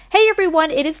everyone,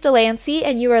 it is Delancey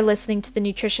and you are listening to The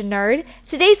Nutrition Nerd.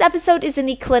 Today's episode is in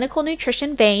the clinical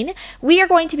nutrition vein. We are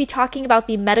going to be talking about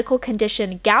the medical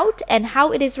condition gout and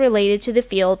how it is related to the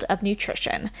field of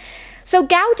nutrition. So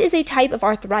gout is a type of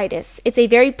arthritis. It's a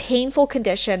very painful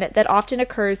condition that often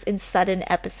occurs in sudden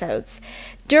episodes.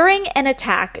 During an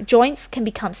attack, joints can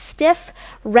become stiff,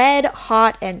 red,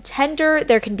 hot, and tender.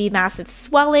 There can be massive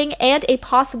swelling and a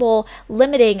possible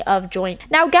limiting of joint.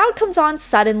 Now, gout comes on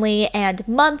suddenly and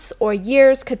months or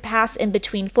years could pass in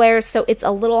between flares, so it's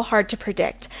a little hard to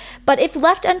predict. But if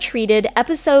left untreated,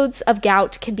 episodes of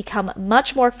gout can become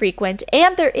much more frequent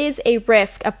and there is a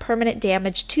risk of permanent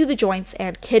damage to the joints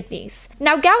and kidneys.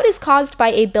 Now, gout is caused by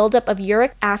a buildup of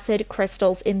uric acid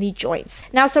crystals in the joints.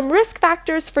 Now, some risk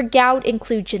factors for gout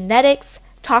include genetics,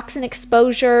 toxin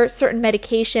exposure, certain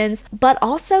medications, but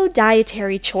also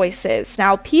dietary choices.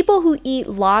 Now, people who eat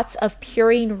lots of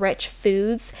purine-rich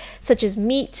foods, such as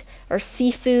meat or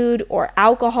seafood or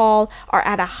alcohol, are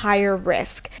at a higher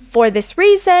risk. For this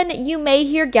reason, you may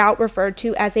hear gout referred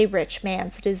to as a rich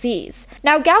man's disease.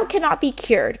 Now, gout cannot be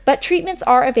cured, but treatments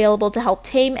are available to help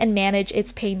tame and manage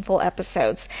its painful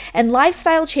episodes. And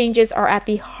lifestyle changes are at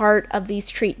the heart of these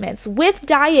treatments, with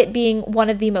diet being one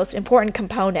of the most important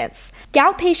components.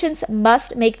 Gout patients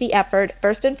must make the effort,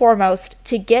 first and foremost,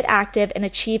 to get active and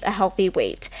achieve a healthy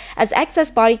weight, as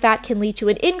excess body fat can lead to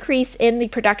an increase in the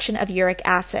production of uric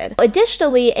acid.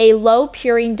 Additionally, a low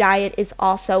purine diet is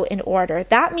also in order.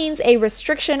 That means a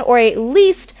restriction or at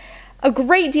least a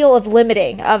great deal of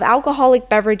limiting of alcoholic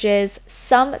beverages,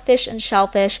 some fish and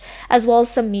shellfish, as well as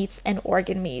some meats and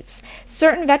organ meats.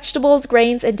 Certain vegetables,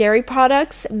 grains, and dairy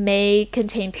products may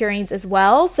contain purines as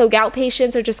well, so gout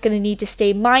patients are just going to need to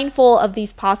stay mindful of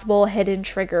these possible hidden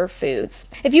trigger foods.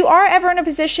 If you are ever in a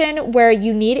position where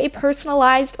you need a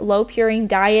personalized low purine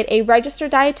diet, a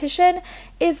registered dietitian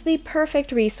is the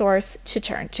perfect resource to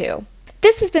turn to.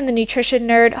 This has been The Nutrition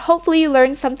Nerd. Hopefully you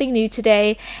learned something new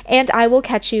today, and I will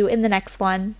catch you in the next one.